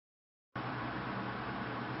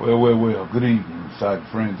Well. Good evening, Side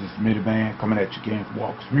friends. This is Midiman coming at you again for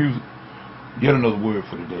Walker's Music. Yet another word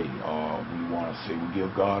for today. We want to say we give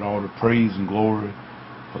God all the praise and glory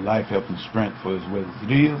for life, health, and strength for as well as it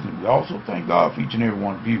is. And we also thank God for each and every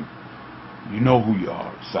one of you. You know who you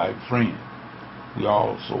are, Side friend. We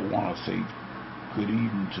also want to say good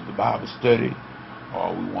evening to the Bible study.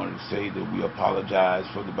 We wanted to say that we apologize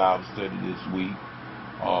for the Bible study this week.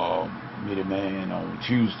 Midiman, on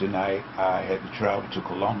Tuesday night, I had to travel to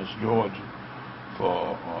Columbus, Georgia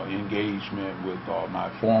for engagement with my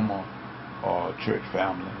former church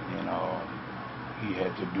family, and he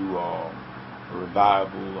had to do a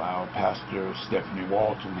revival. Our pastor, Stephanie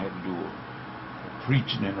Walton, had to do a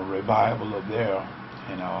preaching and a revival up there,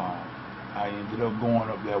 and I ended up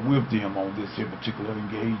going up there with them on this particular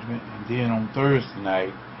engagement. And then on Thursday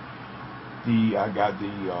night, I got the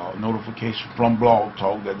notification from Blog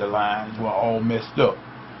Talk that the lines were all messed up,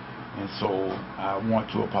 and so I want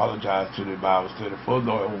to apologize to the Bible study for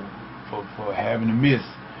having to miss.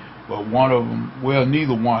 But one of them, well,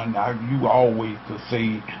 neither one. You always could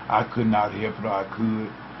say I could not help it or I could,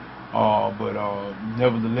 but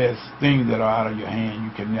nevertheless, things that are out of your hand, you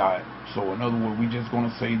cannot. So in other words, we're just going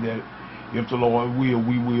to say that if the Lord will,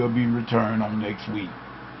 we will be returned on next week.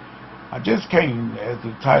 I just came, as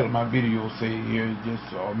the title of my video say here, just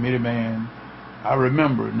Midiman, I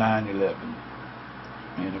remember 9/11.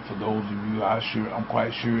 And for those of you, I'm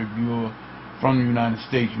quite sure if you're from the United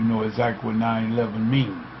States, you know exactly what 9/11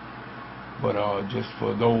 means. But just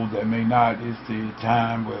for those that may not, it's the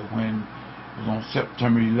time when it was on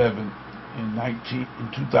September 11th in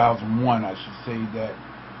 2001, I should say, that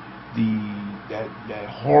that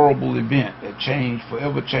horrible event that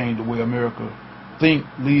forever changed the way America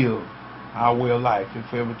live, our way of life, if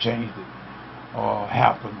we ever changed it,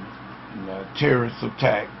 happened. The terrorist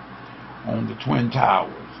attack on the Twin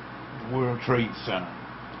Towers, the World Trade Center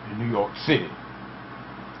in New York City.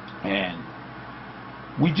 And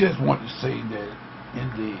we just want to say that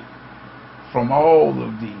from all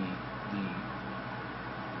of the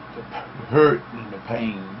hurt and the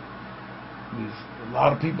pain, a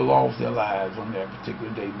lot of people lost their lives on that particular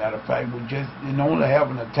day. Matter of fact, we just didn't only have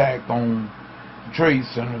an attack on the trade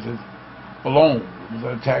centers alone. It was an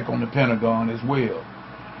attack on the Pentagon as well.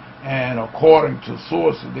 And according to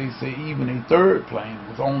sources, they say even a third plane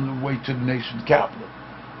was on the way to the nation's capital.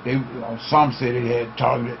 Some said it had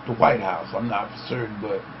targeted the White House. I'm not for certain,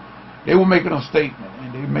 but they were making a statement,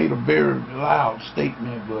 and they made a very loud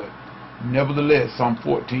statement. But nevertheless, some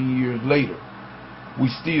 14 years later, we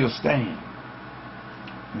still stand.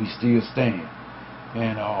 We still stand.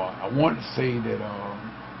 And I want to say that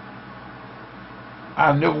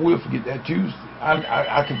I never will forget that Tuesday.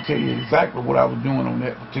 I can tell you exactly what I was doing on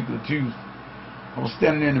that particular Tuesday. I was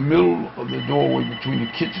standing in the middle of the doorway between the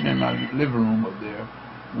kitchen and my living room up there,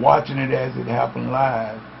 watching it as it happened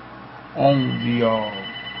live on the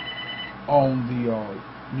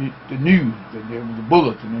news. And there was a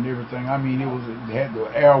bulletin and everything. I mean, it had the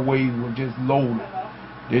airwaves were just loaded.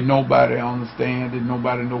 Did nobody understand? Did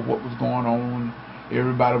nobody know what was going on?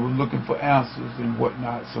 Everybody was looking for answers and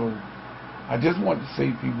whatnot. So I just want to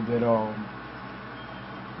say, people, that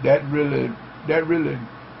that really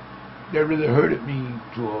hurted me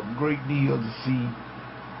to a great deal to see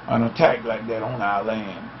an attack like that on our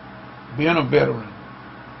land. Being a veteran,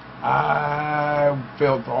 I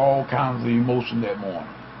felt all kinds of emotion that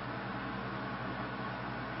morning.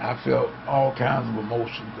 I felt all kinds of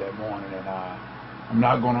emotions that morning, and I'm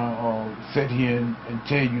not going to sit here and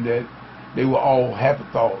tell you that they were all happy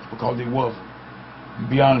thoughts, because they wasn't. To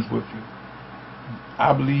be honest with you,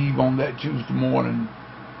 I believe on that Tuesday morning,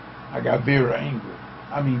 I got very angry.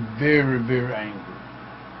 I mean, very, very angry.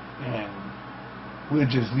 And we'll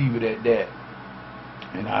just leave it at that.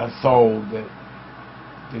 And I saw that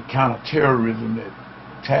the kind of terrorism that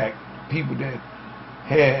attacked people that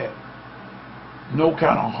had no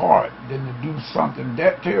kind of heart than to do something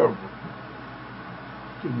that terrible.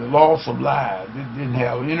 The loss of lives. It didn't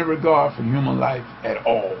have any regard for human life at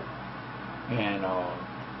all. And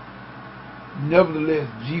nevertheless,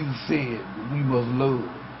 Jesus said that we must love.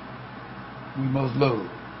 We must love.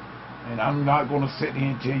 And I'm not going to sit here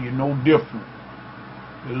and tell you no different.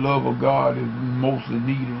 The love of God is mostly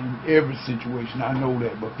needed in every situation. I know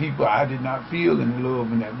that. But people, I did not feel any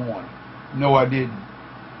love in that morning. No, I didn't.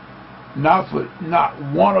 Not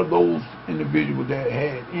one of those individuals that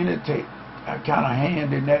had any kind of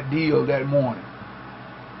hand in that deal that morning.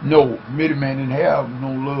 No, Midiman didn't have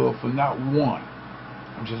no love for not one.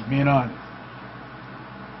 I'm just being honest.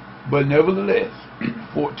 But nevertheless,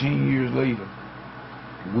 14 years later,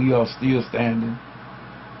 we are still standing.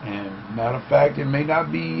 And matter of fact, it may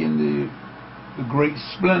not be in the great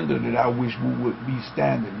splendor that I wish we would be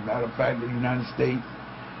standing. Matter of fact, the United States,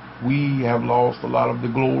 we have lost a lot of the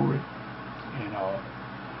glory. And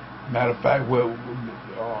matter of fact, well,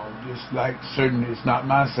 just like certain, it's not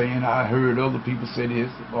my saying, I heard other people say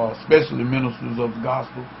this, especially ministers of the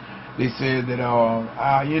gospel. They said that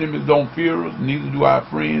our enemies don't fear us, neither do our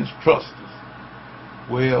friends trust us.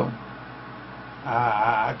 Well,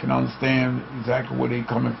 I can understand exactly where they're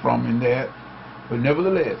coming from in that, but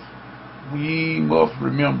nevertheless, we must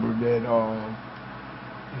remember that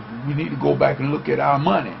we need to go back and look at our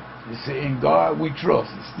money. They say, in God we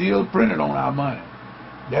trust. It's still printed on our money.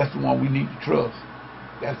 That's the one we need to trust.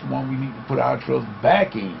 That's the one we need to put our trust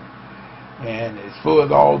back in. And as far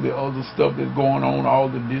as all the other stuff that's going on, all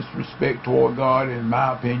the disrespect toward God, in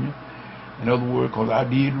my opinion, in other words, because I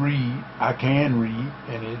did read, I can read,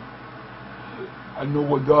 and I know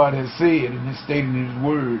what God has said, and it's stated in His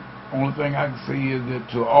Word. Only thing I can say is that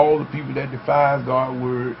to all the people that defies God's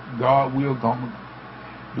Word, God will come.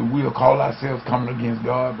 We'll call ourselves coming against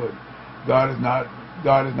God, but God is not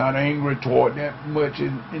angry toward that much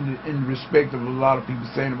in respect of a lot of people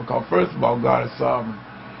saying it, because first of all, God is sovereign.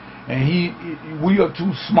 And we are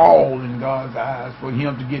too small in God's eyes for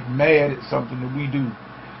Him to get mad at something that we do.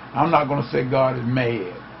 I'm not going to say God is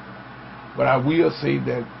mad, but I will say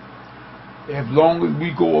that as long as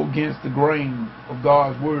we go against the grain of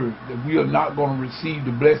God's Word, that we are not going to receive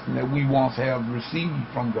the blessing that we once have received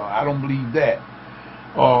from God. I don't believe that.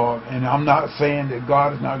 And I'm not saying that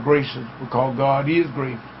God is not gracious, because God is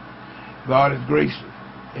gracious. God is gracious,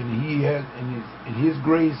 and His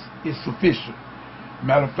grace is sufficient.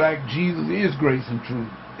 Matter of fact, Jesus is grace and truth,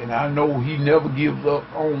 and I know He never gives up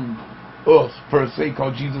on us per se,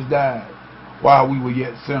 because Jesus died while we were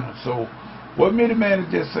yet sinners. So what Midiman is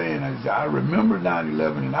just saying is, I remember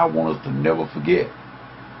 9/11, and I want us to never forget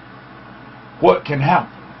what can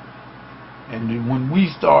happen. And when we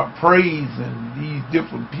start praising these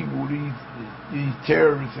different people, these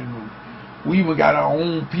terrorists, and we even got our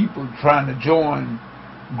own people trying to join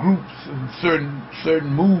groups and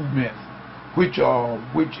certain movements which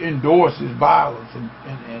endorses violence and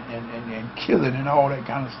killing and all that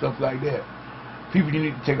kind of stuff like that. People, you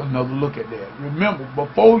need to take another look at that. Remember,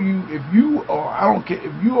 before if you are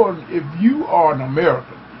an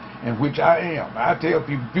American, and which I am, I tell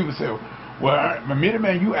people say, well,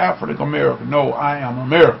 Midiman, you African American. No, I am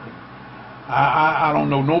American. I don't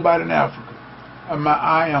know nobody in Africa.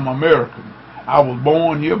 I am American. I was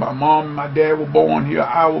born here. My mom and my dad were born here.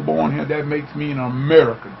 I was born here. That makes me an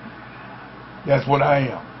American. That's what I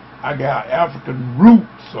am. I got African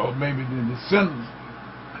roots, or maybe the descendants,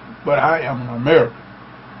 but I am an American.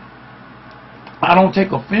 I don't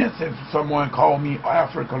take offense if someone call me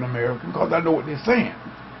African American, because I know what they're saying.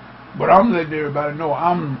 But I'm letting everybody know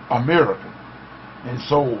I'm American. And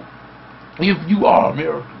so, if you are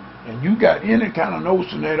American, and you got any kind of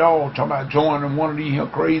notion at all talking about joining one of these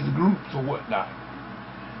crazy groups or whatnot,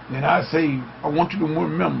 then I say, I want you to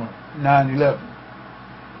remember 9/11.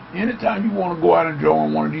 Anytime you want to go out and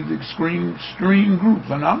join one of these extreme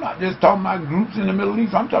groups, and I'm not just talking about groups in the Middle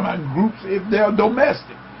East, I'm talking about groups if they're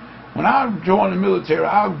domestic. When I joined the military,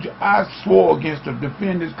 I swore against to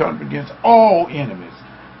defend this country against all enemies,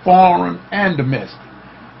 foreign and domestic.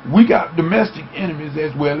 We got domestic enemies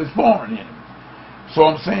as well as foreign enemies. So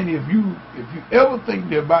I'm saying, if you ever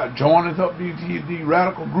think about joining up these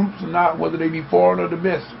radical groups or not, whether they be foreign or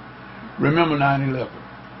domestic, remember 9/11.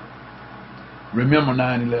 Remember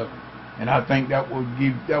 9/11, and I think that will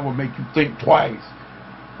make you think twice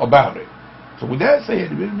about it. So with that said,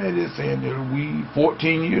 the Midiman is saying that we,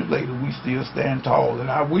 14 years later, we still stand tall, and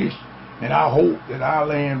I wish and I hope that our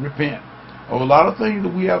land repent of a lot of things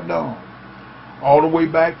that we have done, all the way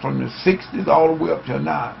back from the 60s all the way up till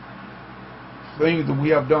now. Things that we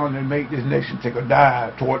have done that make this nation take a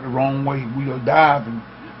dive toward the wrong way. We are diving.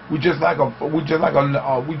 We just like a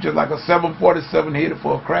 747 headed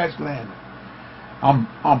for a crash landing. I'm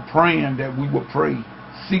praying that we will pray,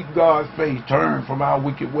 seek God's face, turn from our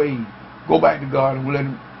wicked ways, go back to God, and let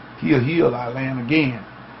Him heal our land again.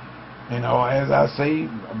 And as I say,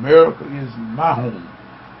 America is my home.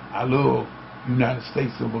 I love the United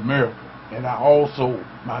States of America, and I also,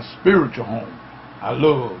 my spiritual home, I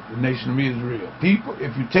love the nation of Israel. People,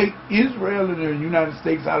 if you take Israel and the United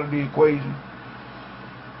States out of the equation,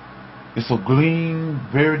 it's a gleam,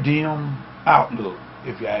 very dim outlook,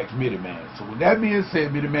 if you ask Midiman. So with that being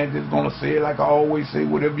said, Midiman is going to say it like I always say,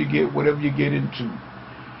 whatever you get into.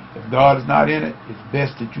 If God is not in it, it's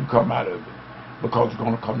best that you come out of it, because it's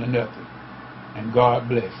going to come to nothing. And God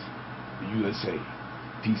bless the USA.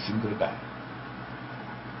 Peace and goodbye.